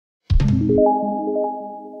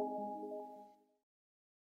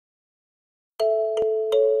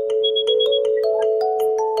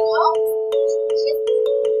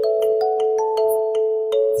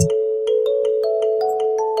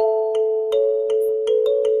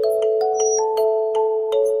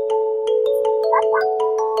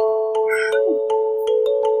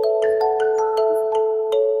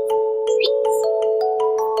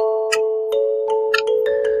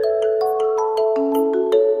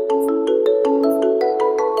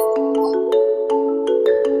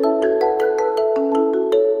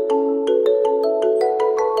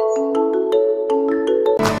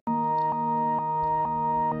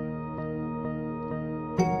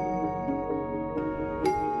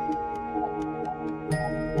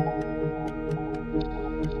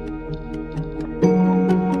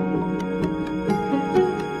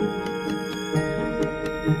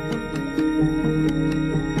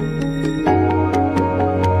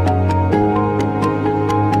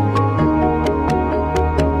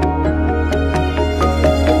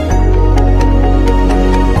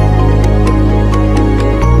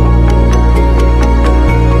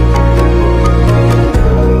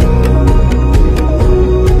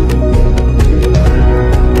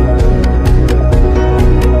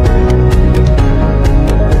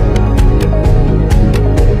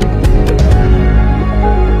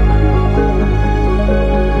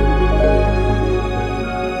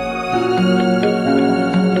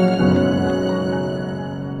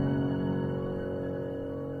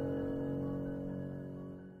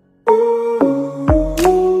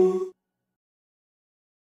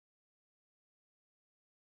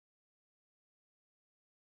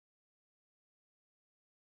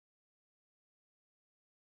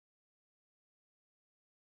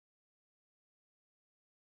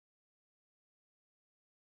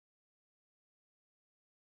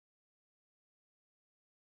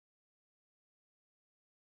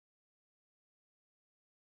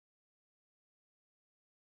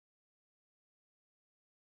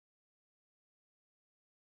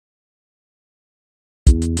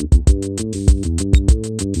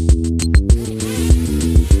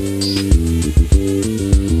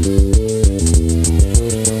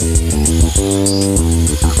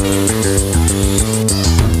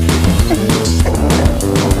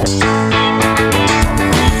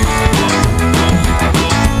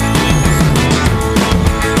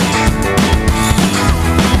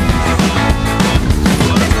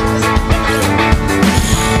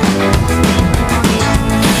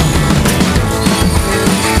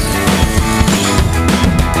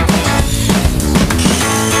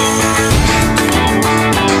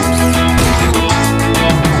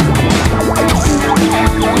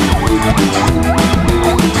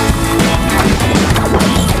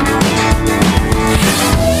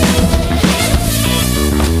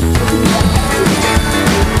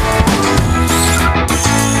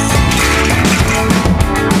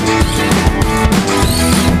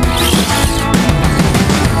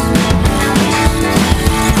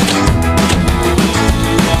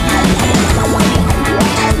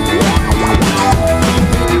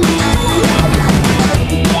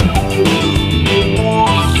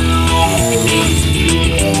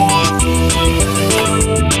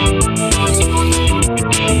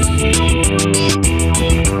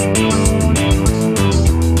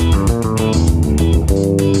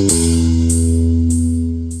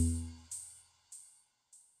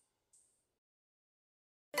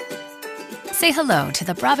Say hello to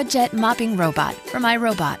the Braava Jet mopping robot from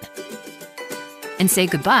iRobot. And say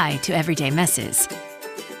goodbye to everyday messes.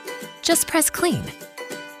 Just press clean.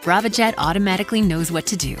 Braava Jet automatically knows what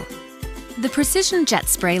to do. The precision jet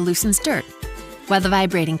spray loosens dirt, while the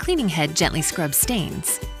vibrating cleaning head gently scrubs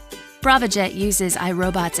stains. Braava Jet uses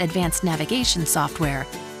iRobot's advanced navigation software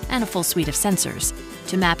and a full suite of sensors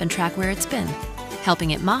to map and track where it's been,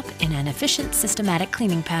 helping it mop in an efficient, systematic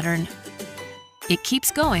cleaning pattern. It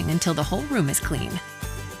keeps going until the whole room is clean.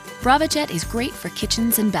 Braava Jet is great for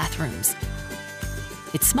kitchens and bathrooms.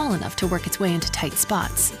 It's small enough to work its way into tight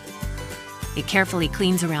spots. It carefully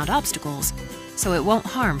cleans around obstacles, so it won't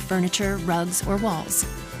harm furniture, rugs, or walls.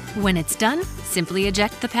 When it's done, simply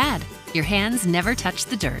eject the pad. Your hands never touch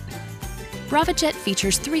the dirt. Braava Jet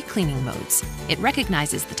features 3 cleaning modes. It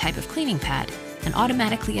recognizes the type of cleaning pad and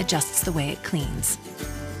automatically adjusts the way it cleans.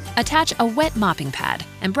 Attach a wet mopping pad,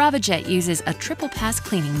 and Braava Jet uses a triple pass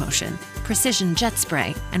cleaning motion, precision jet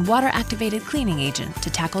spray, and water-activated cleaning agent to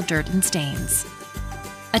tackle dirt and stains.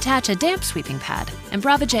 Attach a damp sweeping pad, and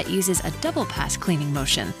Braava Jet uses a double pass cleaning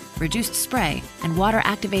motion, reduced spray, and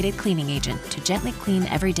water-activated cleaning agent to gently clean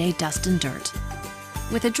everyday dust and dirt.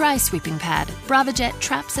 With a dry sweeping pad, Braava Jet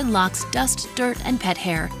traps and locks dust, dirt, and pet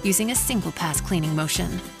hair using a single pass cleaning motion.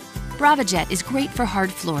 Braava Jet is great for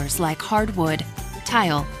hard floors like hardwood,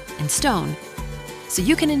 tile, and stone, so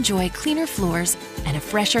you can enjoy cleaner floors and a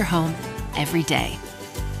fresher home every day.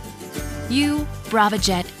 You, Braava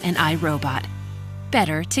Jet, and iRobot.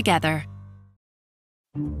 Better together.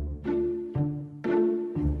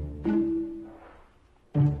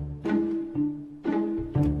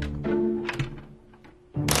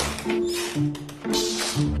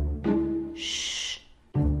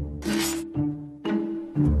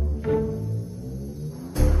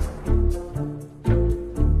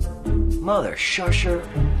 Mother shusher.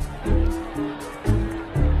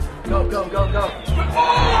 Go, go, go, go.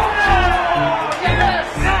 Yes!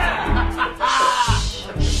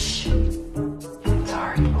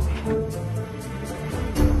 Sorry,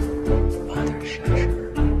 Mother shusher.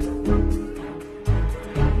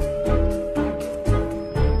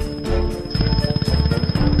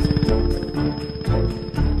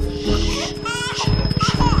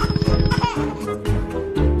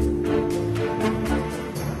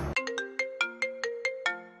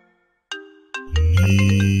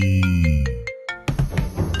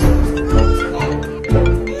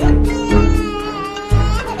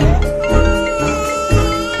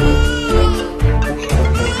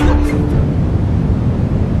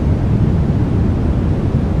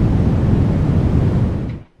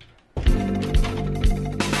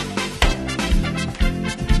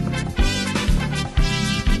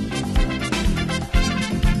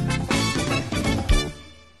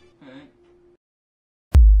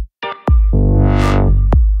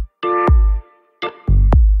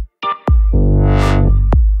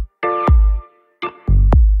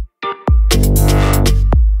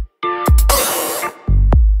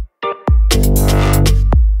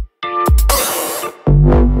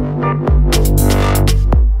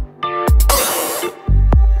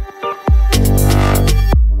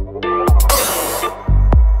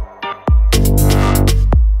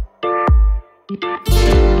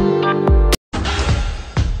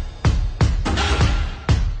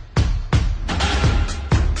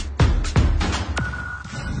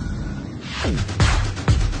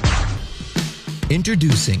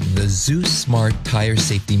 Introducing the Zeus Smart Tire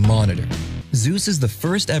Safety Monitor. Zeus is the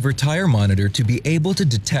first ever tire monitor to be able to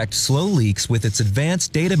detect slow leaks with its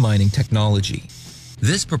advanced data mining technology.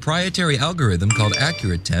 This proprietary algorithm called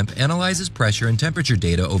AccurateTemp analyzes pressure and temperature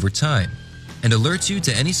data over time and alerts you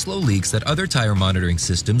to any slow leaks that other tire monitoring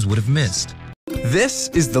systems would have missed. This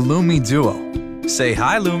is the LuMee Duo. Say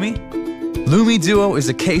hi, LuMee. LuMee Duo is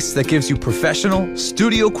a case that gives you professional,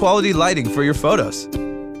 studio-quality lighting for your photos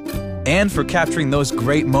and for capturing those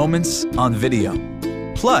great moments on video.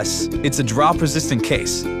 Plus, it's a drop-resistant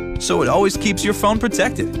case, so it always keeps your phone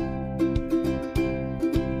protected.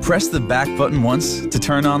 Press the back button once to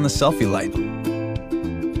turn on the selfie light.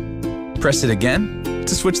 Press it again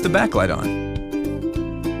to switch the backlight on.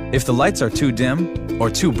 If the lights are too dim or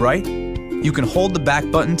too bright, you can hold the back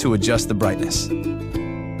button to adjust the brightness.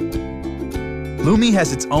 LuMee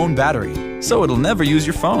has its own battery, so it'll never use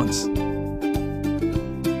your phone's.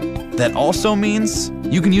 That also means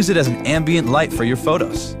you can use it as an ambient light for your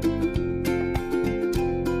photos.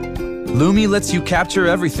 LuMee lets you capture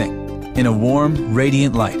everything in a warm,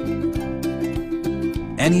 radiant light.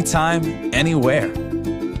 Anytime, anywhere.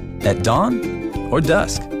 At dawn or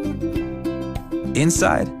dusk.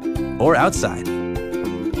 Inside or outside.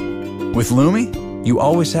 With LuMee, you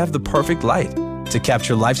always have the perfect light to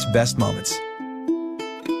capture life's best moments.